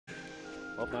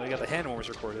Well, now we got the hand warmers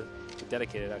recorded.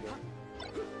 Dedicated out here.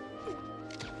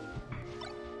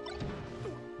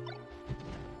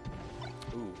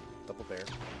 Ooh, double bear.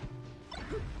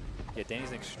 Yeah, Danny's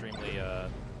an extremely, you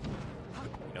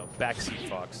know, backseat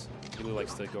fox. He really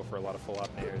likes to go for a lot of full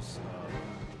hop nairs.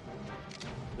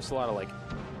 Just a lot of like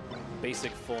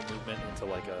basic full movement into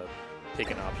like a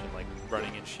pick an option, like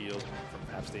running in shield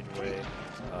from half stage away,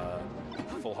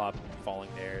 full hop, falling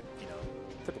nair, you know,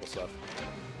 typical stuff.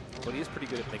 But he is pretty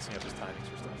good at mixing up his timings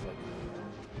for stuff. Like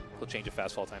he'll change a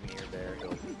fast fall timing here and there. He'll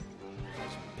just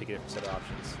pick a different set of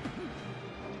options.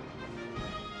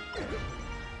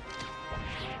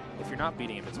 If you're not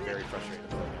beating him, it's very frustrating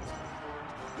to play against.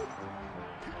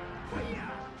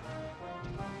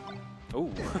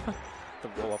 Ooh, the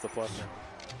roll off the platform.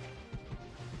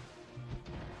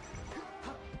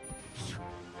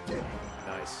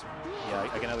 Nice. Yeah,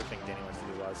 like another thing Danny wants to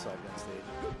do a lot of side gun stage.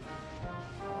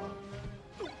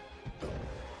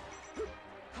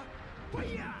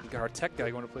 We got our tech guy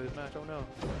going to play this match. Oh no.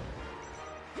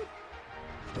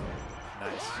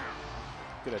 Nice.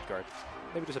 Good edge guard.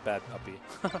 Maybe just a bad up B.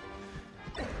 A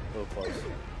little close.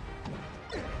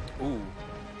 Ooh.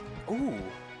 Ooh.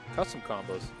 Custom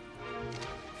combos.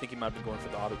 I think he might have been going for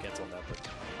the auto cancel on that, but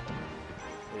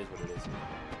it is what it is.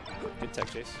 Good tech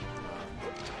chase.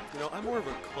 You know, I'm more of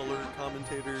a color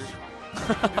commentator.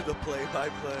 Do the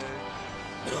play-by-play.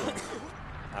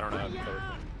 I don't know how to color.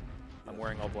 I'm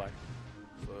wearing all black.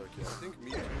 Fuck yeah. I think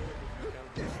me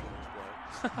too.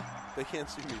 Black. They can't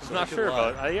see me, so I'm not sure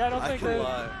about it. Yeah, I don't think can that.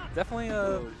 lie. Definitely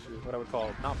what I would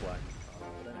call not black.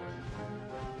 But anyway.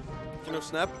 You know,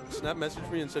 Snap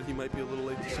messaged me and said he might be a little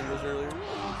late to singles earlier.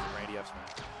 Randy F.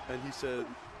 Smash. And he said,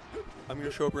 I'm going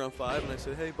to show up around 5. And I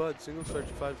said, hey, bud, singles starts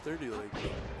at 5:30. Like,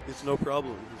 it's no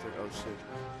problem. He's like, oh, shit.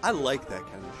 I like that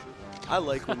kind of shit. I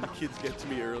like when the kids get to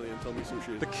me early and tell me some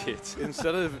shit. The kids.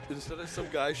 Instead of some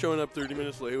guy showing up 30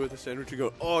 minutes late with a sandwich and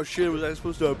go, oh, shit, was I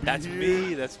supposed to be That's here?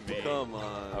 me. That's me. Come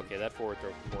on. Okay, that forward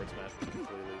throw forward smash was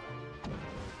completely.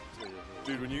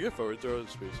 Dude, when you get forward throw in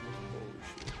spaces, holy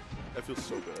shit. I feel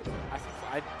so bad.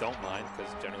 I don't mind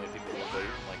because generally people will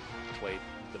play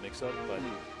the mix-up, but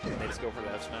they just go for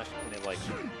the F smash and it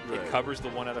it covers the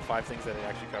 1 out of 5 things that it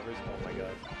actually covers. Oh my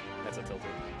god, that's a tilted.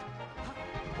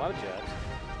 A lot of jabs.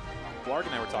 Blarg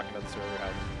and I were talking about this earlier. How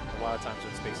a lot of times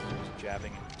when spaces are just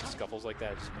jabbing and scuffles like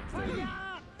that, it just means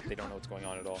they don't know what's going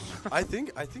on at all. I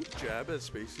think jab at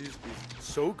spaces is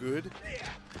so good,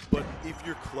 but if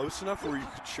you're close enough where you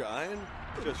could shine,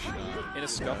 just shine. In a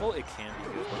scuffle, it can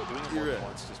be good, but doing it more than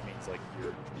once just means like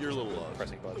you're a little lost.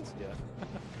 Pressing buttons. Yeah.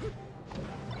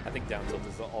 I think down tilt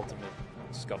is the ultimate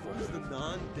scuffle. This is the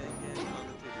non-Dengen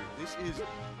commentator. This is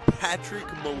Patrick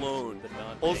Malone,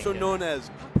 also non-Dengen. known as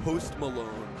Post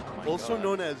Malone, also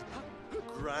known as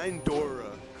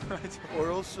Grindora,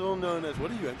 or also known as,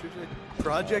 what are you entering today?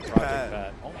 Project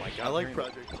Pat. Oh my god. I like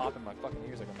Project Pat. Pop in my fucking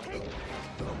ears like a microphone.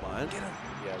 Oh, mine? Get him.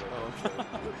 Yeah, I'm sorry.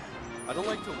 I don't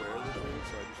like to wear the thing,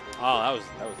 so I just...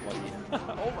 Oh, that was lucky.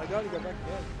 Oh my god, he got back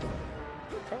again.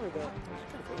 Cover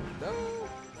that.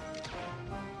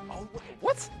 Oh,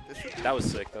 what? That was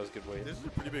sick. That was a good weight. This is a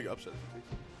pretty big upset.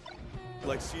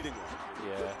 Like seeding.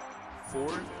 Yeah.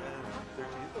 4th and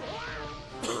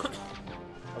 13th.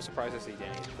 I was surprised to see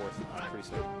Danny in 4th. Pretty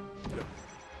sick. Yep.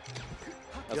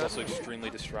 I was also extremely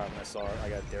distraught when I saw I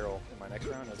got Daryl in my next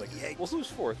round. I was like, we'll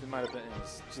lose 4th. It might have been. It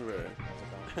was just, right. I was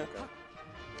like, oh, okay.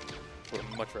 Would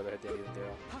have much rather had Danny than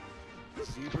Daryl.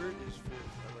 Seabird is 5th.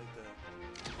 I like that.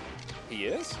 He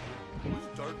is? Who's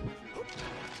Dark Wizard?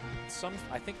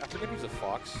 I forget if he's a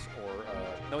Fox or,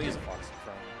 no, he is a Fox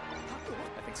from,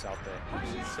 I think, South Bay.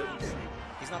 He's 17.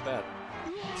 He's not bad.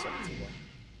 17 boy.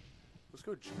 Let's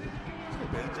go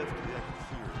Bands FD here.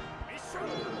 We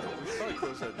should probably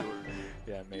close that door.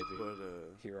 Yeah, maybe. But,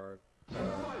 here are,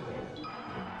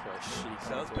 shitty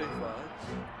South Bay vibes.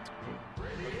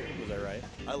 Was I right?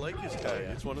 I like his tag.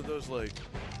 Yeah. It's one of those, like,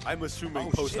 I'm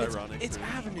assuming post-ironic. It's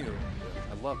Avenue.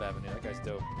 I love Avenue. That guy's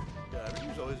dope. Yeah,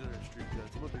 Avenue's always in our street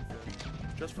jets. I'm a big fan.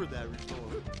 Just for that reason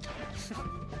alone.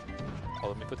 Oh,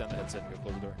 let me put down the headset and go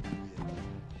close the door.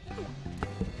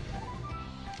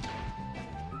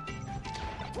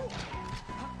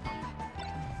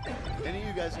 Any of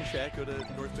you guys in chat go to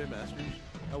North Bay Masters?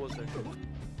 How was that?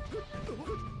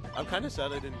 I'm kind of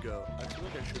sad I didn't go. I feel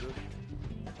like I should have.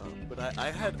 But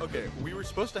I had, okay, we were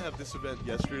supposed to have this event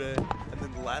yesterday, and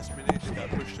then the last minute it got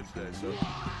pushed to today, so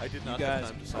I did not have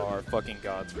time to You guys are fucking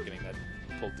gods for getting that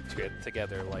pulled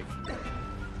together. Like,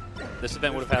 this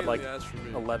event would have had like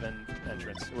 11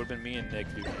 entrants. It would have been me and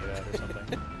Nick doing that or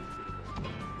something.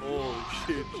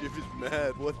 Holy shit, Jib is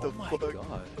mad. What the fuck? Oh my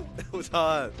god. That was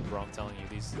hot. Bro, I'm telling you,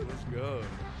 Let's go.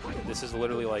 this is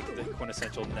literally like the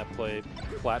quintessential net play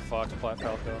Plat Fox, Plat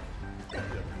Falco.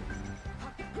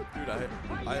 Dude,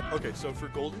 okay, so for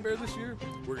Golden Bear this year,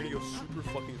 we're gonna go super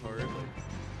fucking hard.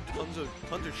 Like,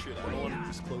 tons of shit. I don't want to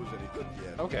disclose anything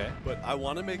yet. Okay. But I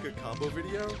want to make a combo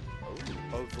video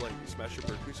of like Smash or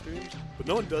Berkeley streams, but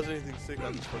no one does anything sick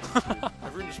on this fucking stream.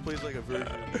 Everyone just plays like a version.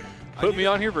 Put me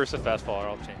on here versus Fast Faller,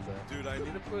 I'll change that. Dude, I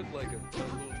need to put like a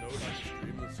little note on the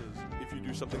stream that says, if you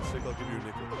do something sick, I'll give you a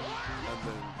nickel. And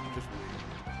then just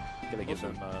wait. Gotta give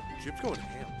them, Jib's going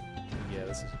ham. yeah,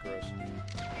 this is gross.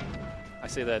 I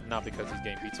say that not because he's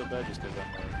getting beat so bad, just because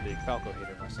I'm a big Falco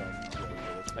hater myself.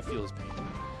 I feel his pain.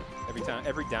 Every time,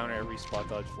 every downer, every spot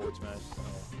dodge, forward smash,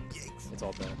 it's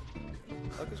all bad.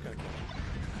 Falco's kind of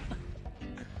cool.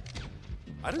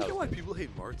 I don't get why people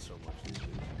hate Marth so much these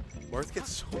days. Marth gets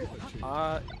so much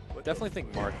hate. Definitely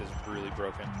think Marth is really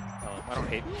broken. I don't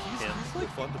hate him. He's like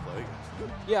fun to play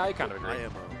against. Yeah, I kind of agree. IMO,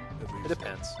 at least. It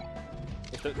depends.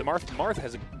 If the Marth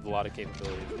has a lot of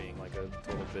capability of being like a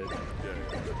total bitch.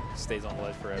 Yeah. Stays on the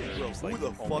ledge forever. Bro, just who like the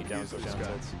only fuck down is so this down guy?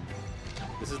 tilts.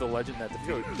 This is the legend that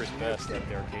defeated Chris Best at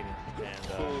the Arcadian. And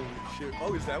Holy shit.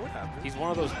 Oh, is that what happened? he's one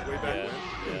of those. Way back Yeah,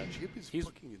 when? yeah. Jib is He's-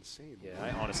 fucking insane. Yeah,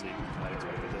 I honestly cannot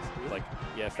expect this. Like,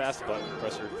 yeah, fast button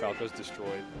presser, Falco's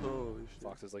destroyed. Holy shit.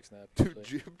 Foxes like snap. Dude, but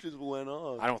Jib just went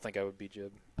off. I don't think I would beat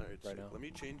Jib Alright, right so now. let me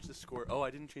change the score. Oh,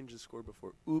 I didn't change the score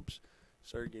before. Oops.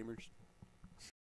 Sorry, gamers.